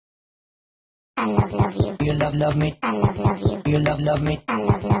I love you. You love me. I love you. You love me. I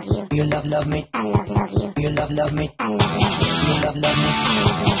love you. You love me. I love you. You love me. I love you. You love me. I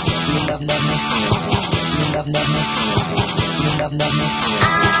love you. You love me. I love you. You love me. I love you. You love me.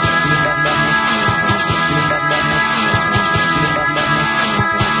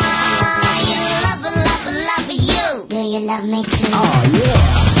 Love you. Do you love me too? Oh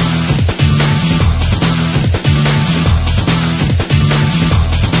yeah.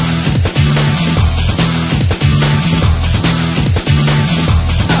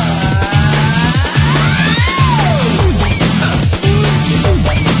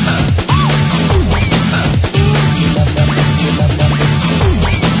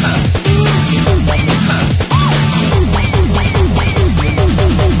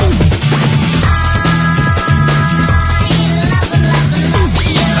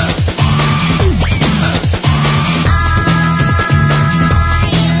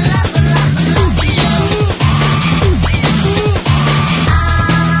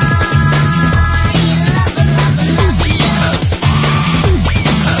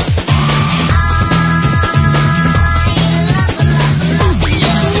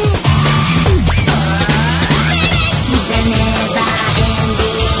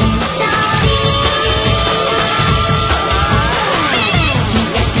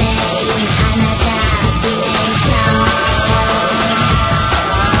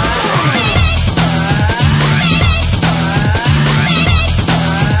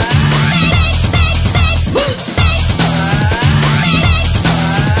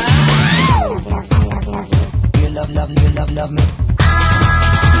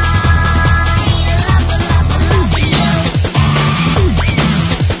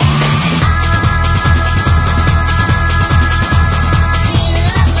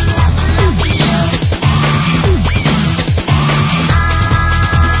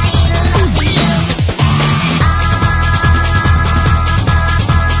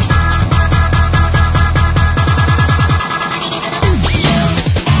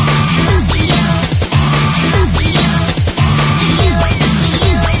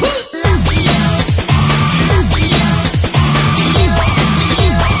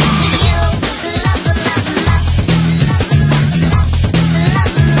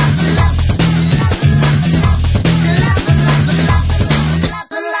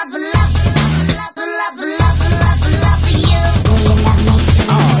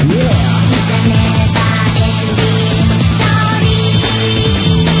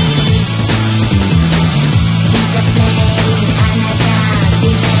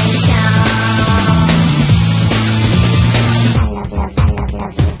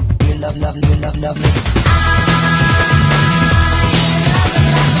 Love me. Love me.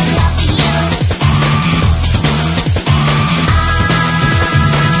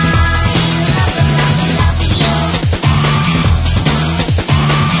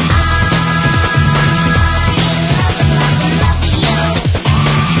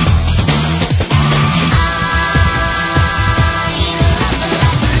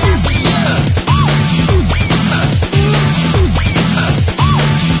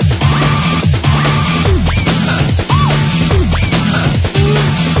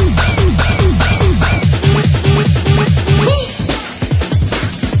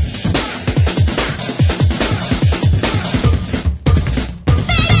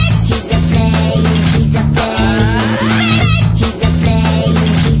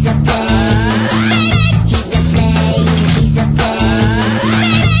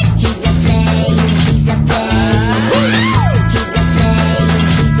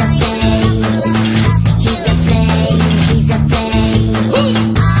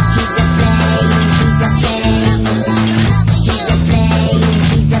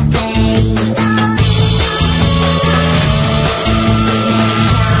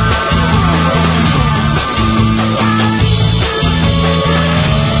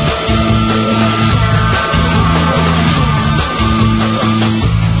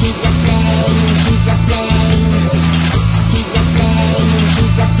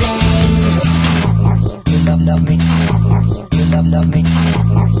 Love me.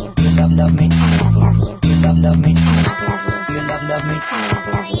 You love me. You love me. You love me. You love me. I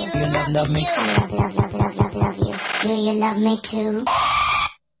love you. You love me. I love you. Do you love me too?